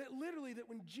 That literally, that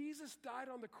when Jesus died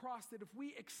on the cross, that if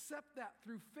we accept that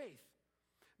through faith,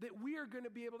 that we are going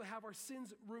to be able to have our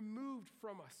sins removed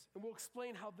from us. And we'll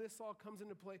explain how this all comes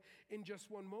into play in just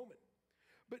one moment.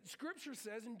 But Scripture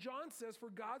says, and John says, for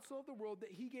God so loved the world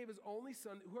that he gave his only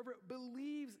Son, that whoever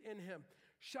believes in him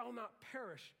shall not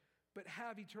perish, but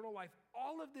have eternal life.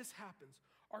 All of this happens.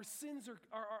 Our sin,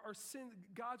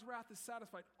 God's wrath is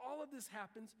satisfied. All of this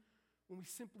happens when we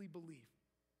simply believe,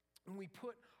 when we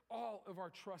put all of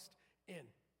our trust in. And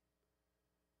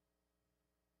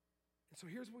so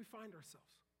here's where we find ourselves.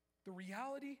 The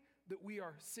reality that we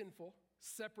are sinful,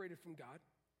 separated from God,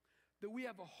 that we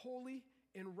have a holy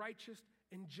and righteous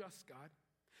and just God,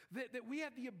 that we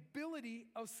have the ability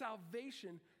of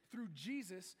salvation through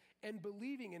Jesus and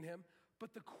believing in him.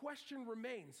 But the question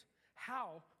remains,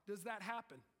 how does that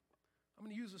happen? I'm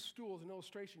going to use a stool as an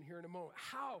illustration here in a moment.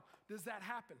 How does that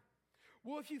happen?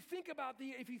 Well, if you think about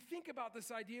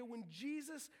this idea, when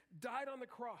Jesus died on the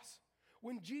cross,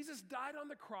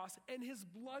 and his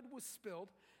blood was spilled,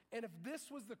 and if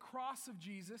this was the cross of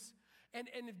Jesus, and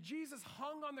if Jesus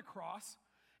hung on the cross,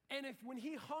 and if when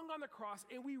he hung on the cross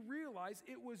and we realize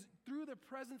it was through the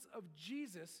presence of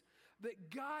Jesus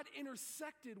that God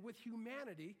intersected with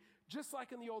humanity, Just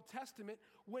like in the Old Testament,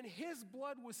 when his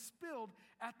blood was spilled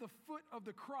at the foot of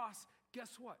the cross,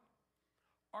 guess what?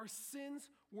 Our sins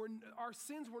were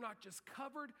not just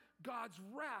covered, God's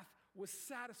wrath was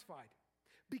satisfied.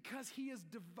 Because he is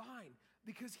divine,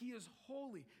 because he is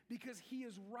holy, because he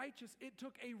is righteous. It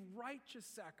took a righteous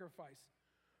sacrifice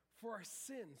for our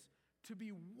sins to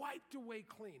be wiped away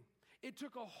clean. It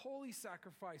took a holy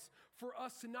sacrifice for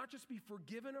us to not just be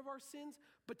forgiven of our sins,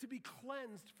 but to be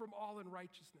cleansed from all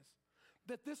unrighteousness.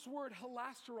 That this word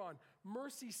hilasteron,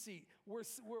 mercy seat, where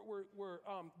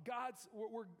God's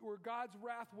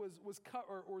wrath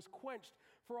was quenched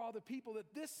for all the people,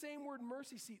 that this same word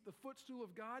mercy seat, the footstool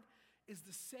of God, is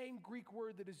the same Greek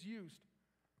word that is used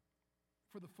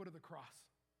for the foot of the cross.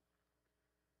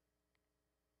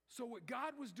 So what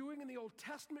God was doing in the Old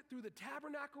Testament through the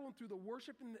tabernacle and through the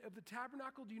worship of the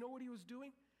tabernacle, do you know what he was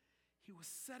doing? He was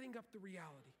setting up the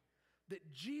reality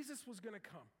that Jesus was going to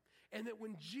come. And that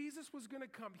when Jesus was going to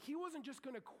come, he wasn't just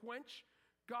going to quench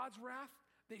God's wrath,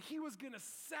 that he was going to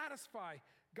satisfy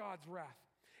God's wrath.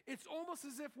 It's almost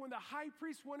as if when the high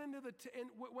priest went into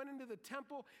the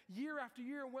temple year after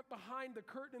year and went behind the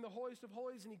curtain in the holiest of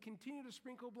holies, and he continued to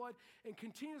sprinkle blood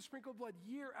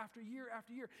year after year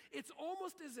after year. It's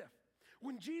almost as if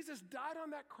when Jesus died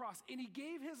on that cross and he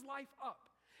gave his life up,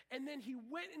 and then he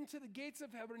went into the gates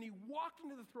of heaven and he walked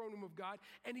into the throne room of God,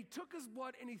 and he took his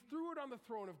blood and he threw it on the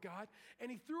throne of God,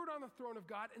 and he threw it on the throne of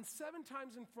God, and 7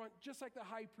 times in front, just like the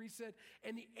high priest said,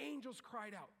 and the angels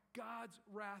cried out, God's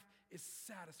wrath is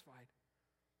satisfied.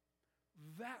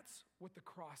 That's what the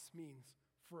cross means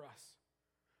for us.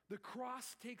 The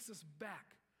cross takes us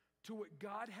back to what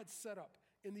God had set up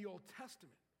in the Old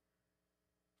Testament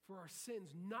for our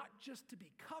sins, not just to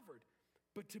be covered,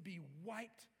 but to be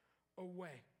wiped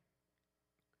away.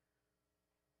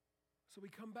 So we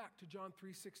come back to John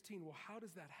 3:16. Well, how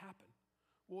does that happen?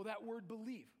 Well, that word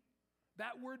believe.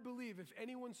 That word believe, if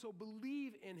anyone so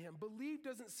believe in him. Believe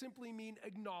doesn't simply mean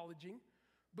acknowledging.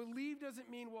 Believe doesn't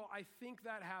mean, well, I think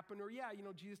that happened, or yeah,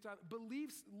 Jesus died.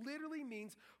 Belief literally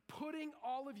means putting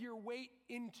all of your weight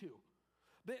into.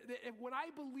 When I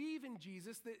believe in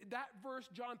Jesus, that verse,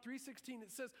 John 3:16,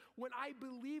 it says, when I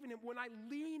believe in him, when I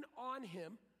lean on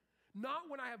him, not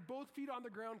when I have both feet on the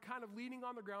ground, kind of leaning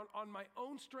on the ground on my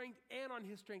own strength and on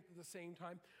his strength at the same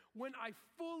time. When I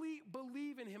fully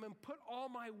believe in him and put all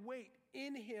my weight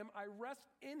in him, I rest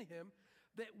in him,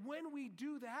 that when we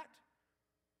do that,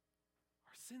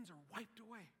 our sins are wiped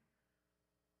away.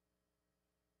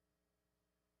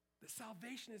 That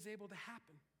salvation is able to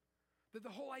happen. That the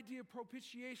whole idea of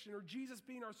propitiation, or Jesus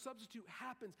being our substitute,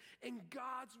 happens, and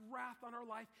God's wrath on our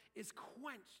life is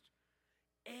quenched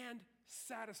and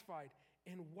satisfied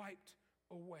and wiped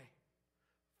away.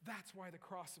 That's why the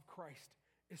cross of Christ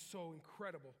is so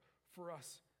incredible for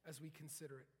us as we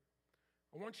consider it.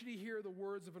 I want you to hear the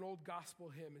words of an old gospel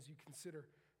hymn as you consider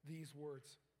these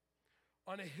words.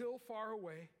 On a hill far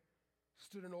away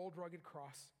stood an old rugged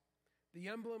cross, the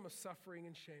emblem of suffering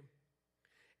and shame.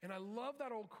 And I love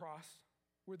that old cross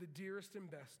where the dearest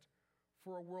and best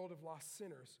for a world of lost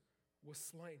sinners was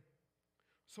slain.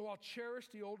 So I'll cherish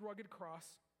the old rugged cross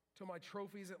till my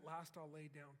trophies at last I'll lay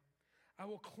down. I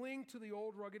will cling to the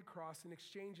old rugged cross and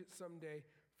exchange it someday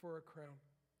for a crown.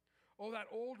 Oh, that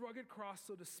old rugged cross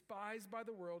so despised by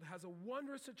the world has a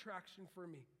wondrous attraction for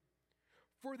me.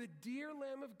 For the dear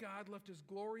Lamb of God left his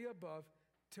glory above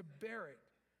to bear it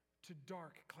to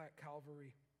dark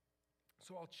Calvary.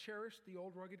 So I'll cherish the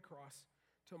old rugged cross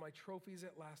till my trophies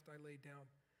at last I lay down.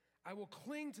 I will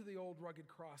cling to the old rugged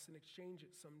cross and exchange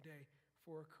it someday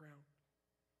for a crown.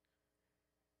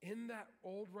 In that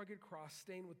old rugged cross,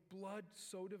 stained with blood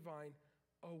so divine,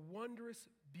 a wondrous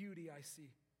beauty I see.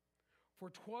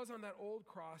 For 'twas on that old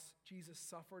cross Jesus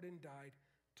suffered and died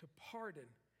to pardon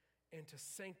and to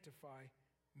sanctify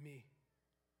me.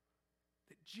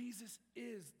 That Jesus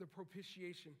is the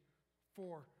propitiation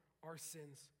for our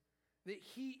sins. That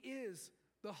he is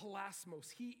the hilasmos.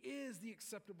 He is the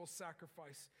acceptable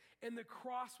sacrifice. And the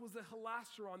cross was the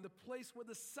hilasteron, the place where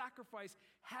the sacrifice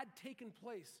had taken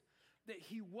place. That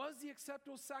he was the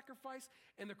acceptable sacrifice,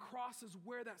 and the cross is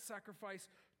where that sacrifice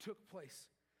took place.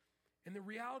 And the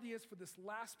reality is, for this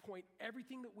last point,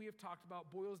 everything that we have talked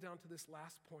about boils down to this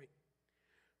last point.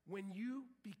 When you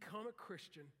become a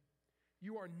Christian,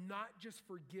 you are not just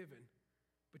forgiven,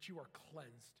 but you are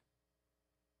cleansed.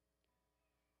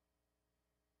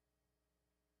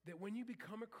 That when you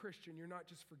become a Christian, you're not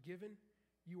just forgiven,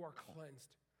 you are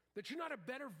cleansed. That you're not a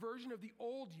better version of the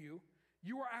old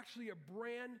you are actually a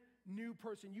brand new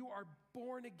person. You are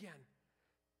born again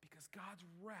because God's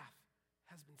wrath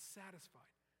has been satisfied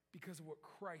because of what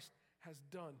Christ has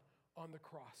done on the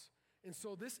cross. And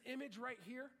so this image right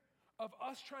here, of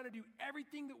us trying to do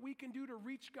everything that we can do to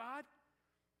reach God,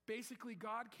 basically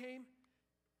God came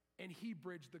and he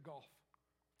bridged the gulf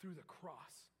through the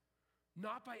cross.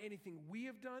 Not by anything we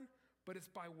have done, but it's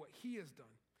by what he has done.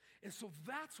 And so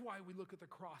that's why we look at the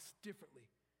cross differently.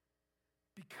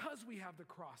 Because we have the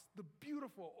cross, the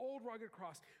beautiful old rugged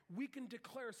cross, we can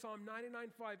declare Psalm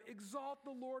 99:5, exalt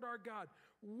the Lord our God,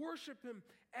 worship him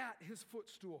at his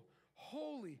footstool.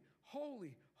 Holy,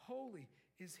 holy, holy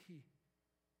is he.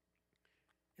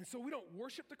 And so we don't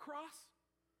worship the cross,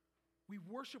 we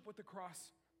worship what the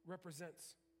cross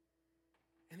represents.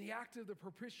 And the act of the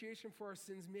propitiation for our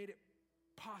sins made it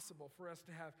possible for us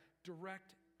to have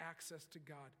direct access to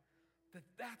God.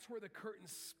 That's where the curtain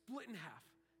split in half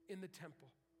in the temple,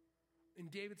 in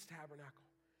David's tabernacle.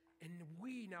 And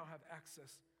we now have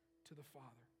access to the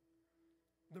Father.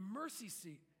 The mercy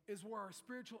seat is where our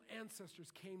spiritual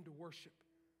ancestors came to worship.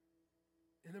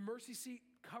 And the mercy seat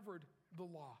covered the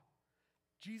law.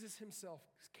 Jesus himself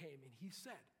came and he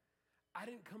said, I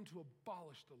didn't come to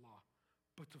abolish the law,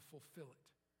 but to fulfill it.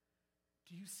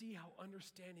 Do you see how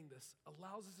understanding this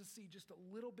allows us to see just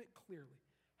a little bit clearly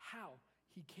how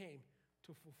he came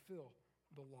to fulfill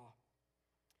the law?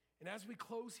 And as we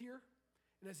close here,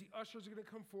 and as the ushers are going to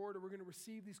come forward and we're going to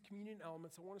receive these communion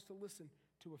elements, I want us to listen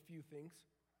to a few things.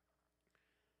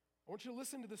 I want you to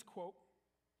listen to this quote.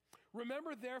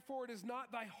 Remember, therefore, it is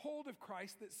not thy hold of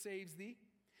Christ that saves thee,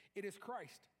 it is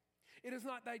Christ. It is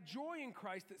not thy joy in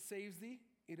Christ that saves thee,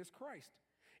 it is Christ.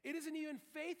 It isn't even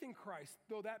faith in Christ,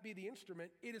 though that be the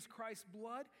instrument. It is Christ's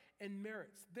blood and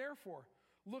merits. Therefore,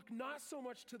 look not so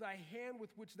much to thy hand with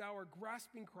which thou art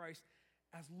grasping Christ,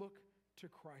 as look to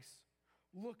Christ.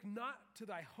 Look not to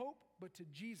thy hope, but to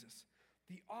Jesus,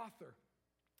 the author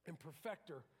and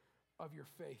perfecter of your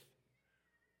faith.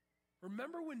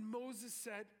 Remember when Moses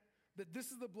said that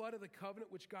this is the blood of the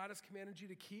covenant which God has commanded you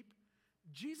to keep?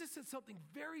 Jesus said something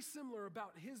very similar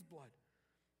about his blood.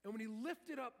 And when he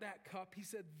lifted up that cup, he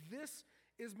said, this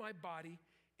is my body,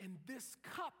 and this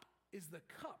cup is the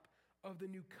cup of the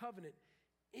new covenant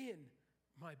in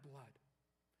my blood.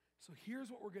 So here's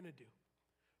what we're going to do.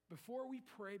 Before we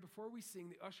pray, before we sing,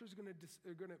 the ushers are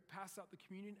going to pass out the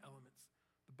communion elements.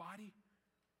 The body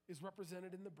is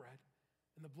represented in the bread,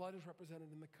 and the blood is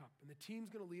represented in the cup. And the team's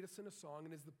going to lead us in a song,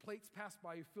 and as the plates pass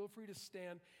by you, feel free to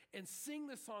stand and sing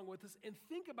this song with us and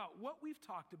think about what we've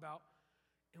talked about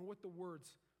and what the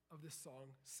words of this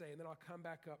song say. And then I'll come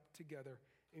back up together,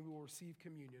 and we will receive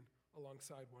communion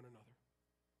alongside one another.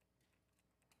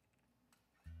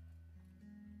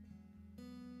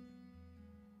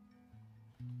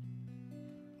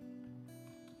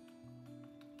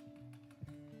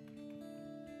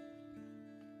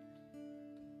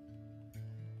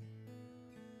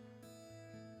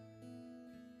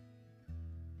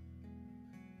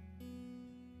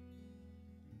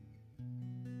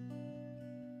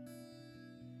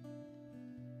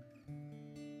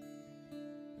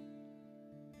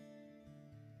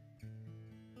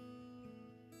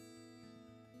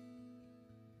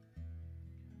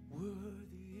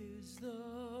 Worthy is the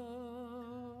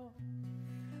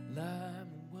Lamb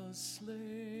who was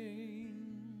slain.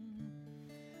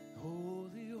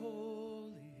 Holy,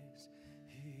 holy is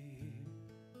he.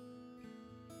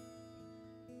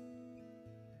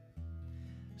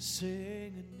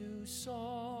 Sing a new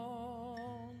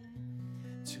song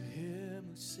to him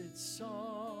who sits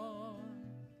on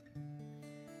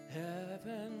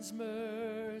heaven's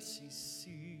mercy seat.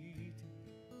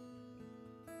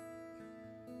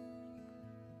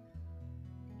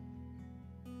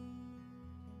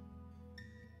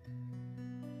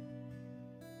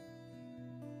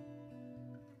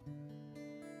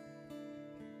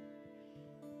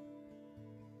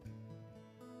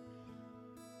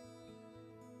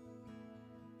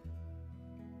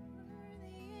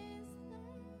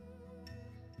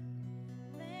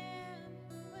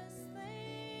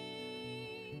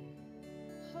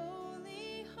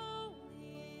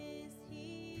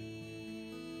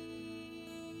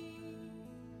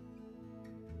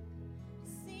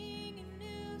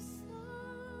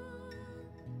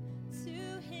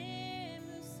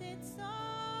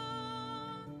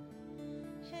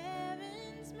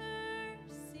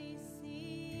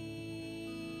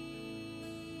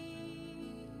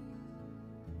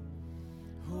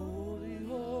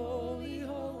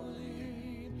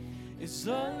 Is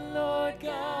the Lord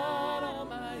God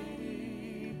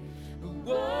Almighty, who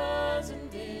was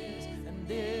and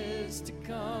is to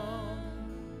come.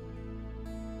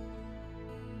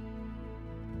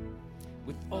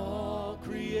 With all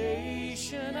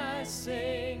creation I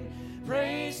sing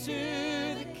praise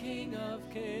to the King of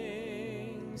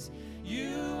Kings.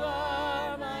 You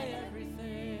are my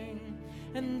everything,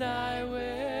 and I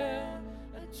will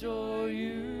adore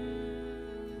you.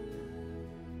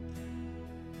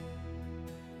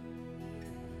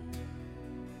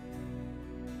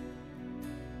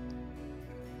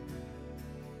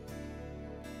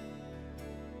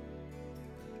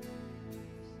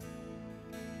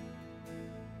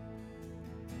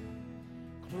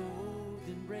 Clothed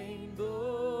in rainbows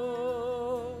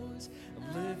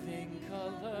of living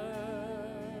color,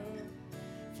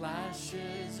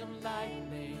 flashes of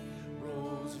lightning,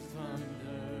 rolls of thunder,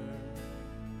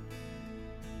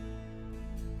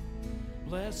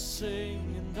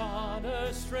 blessing and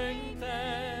honor, strength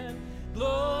and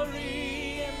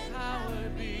glory and power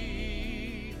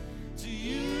be to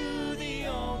you, the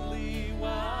only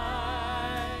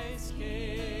wise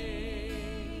King.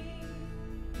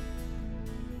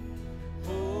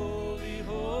 Holy,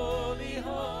 holy,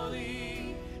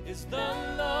 holy is the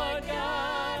Lord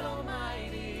God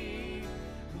Almighty,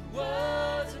 who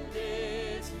was and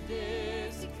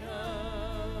is to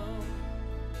come.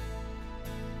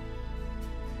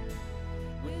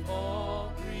 With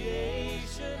all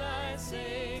creation I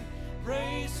sing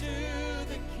praise to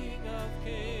the King of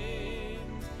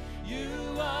Kings.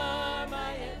 You are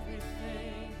my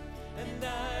everything, and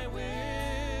I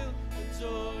will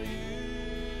adore you.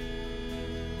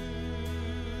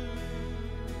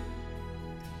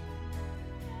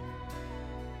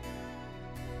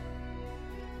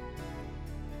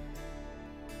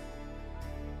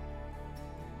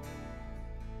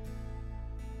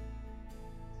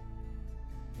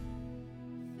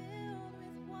 Filled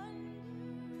with wonder,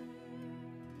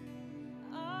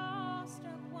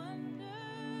 awestruck wonder,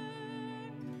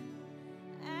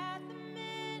 at the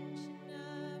mention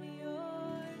of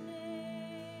your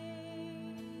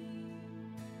name.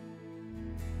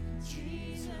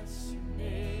 Jesus, your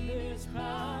name is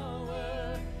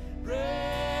power,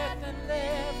 breath and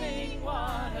living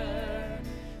water,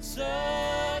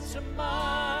 such a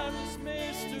marvelous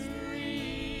mystery.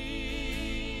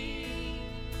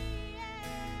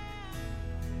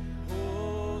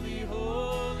 Holy,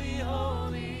 holy,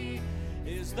 holy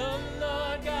is the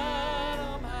Lord God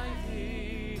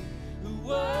Almighty, who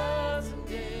was and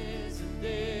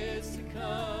is to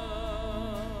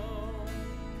come.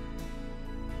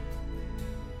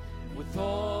 With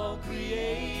all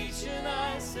creation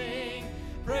I sing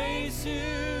praise to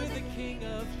the King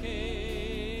of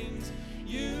Kings.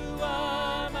 You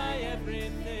are my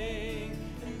everything,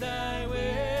 and I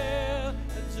will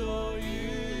adore you.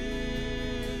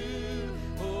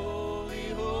 Holy,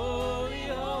 holy,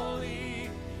 holy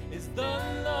is the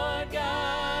Lord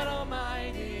God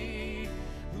Almighty,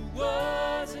 who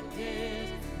was and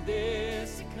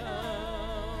is to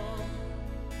come.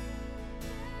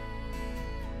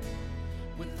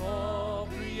 With all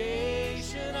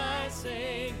creation I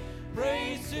sing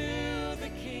praise to the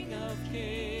King of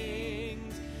Kings.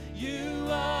 You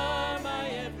are my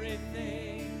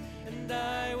everything, and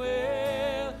I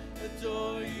will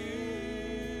adore you.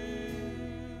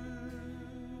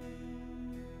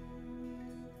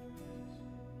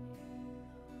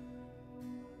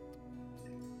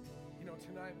 You know,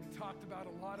 tonight we talked about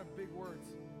a lot of big words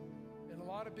and a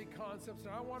lot of big concepts,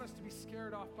 and I don't want us to be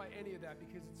scared off by any of that,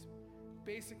 because it's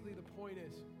basically the point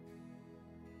is,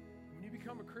 when you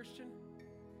become a Christian,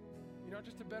 you're not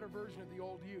just a better version of the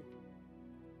old you,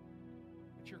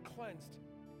 but you're cleansed.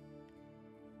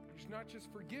 You're not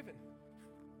just forgiven,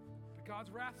 but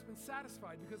God's wrath's been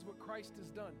satisfied because of what Christ has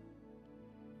done.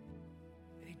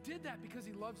 And he did that because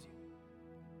he loves you.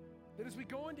 That as we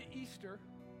go into Easter,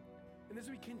 and as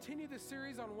we continue this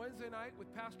series on Wednesday night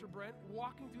with Pastor Brent,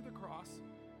 walking through the cross,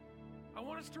 I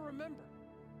want us to remember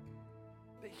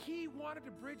that he wanted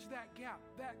to bridge that gap,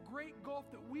 that great gulf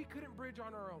that we couldn't bridge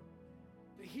on our own,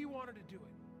 that he wanted to do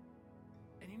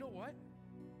it. And you know what?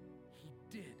 He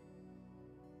did.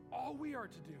 All we are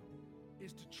to do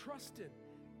is to trust in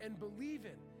and believe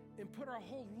in and put our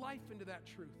whole life into that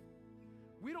truth.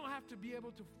 We don't have to be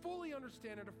able to fully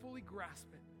understand it or fully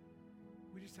grasp it.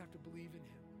 We just have to believe in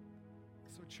him.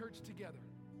 So church, together,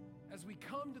 as we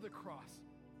come to the cross,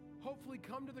 hopefully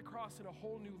come to the cross in a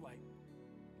whole new light.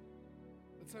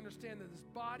 Let's understand that this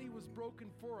body was broken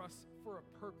for us for a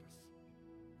purpose,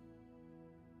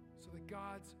 so that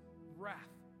God's wrath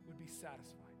would be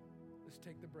satisfied. Let's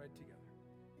take the bread together.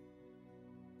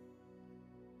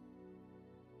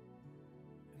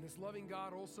 And this loving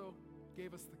God also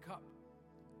gave us the cup.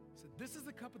 He said, "This is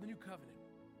the cup of the new covenant.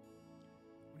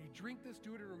 When you drink this,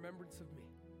 do it in remembrance of me."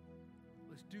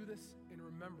 Let's do this in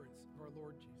remembrance of our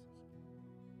Lord Jesus.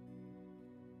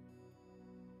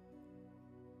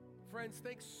 Friends,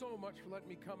 thanks so much for letting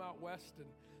me come out west and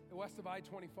west of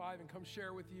I-25 and come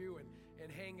share with you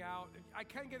and hang out. I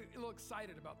kind of get a little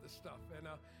excited about this stuff,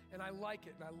 and I like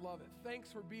it, and I love it.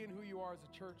 Thanks for being who you are as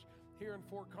a church here in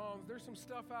Fort Collins. There's some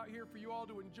stuff out here for you all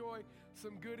to enjoy,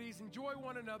 some goodies. Enjoy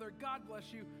one another. God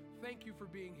bless you. Thank you for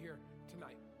being here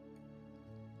tonight.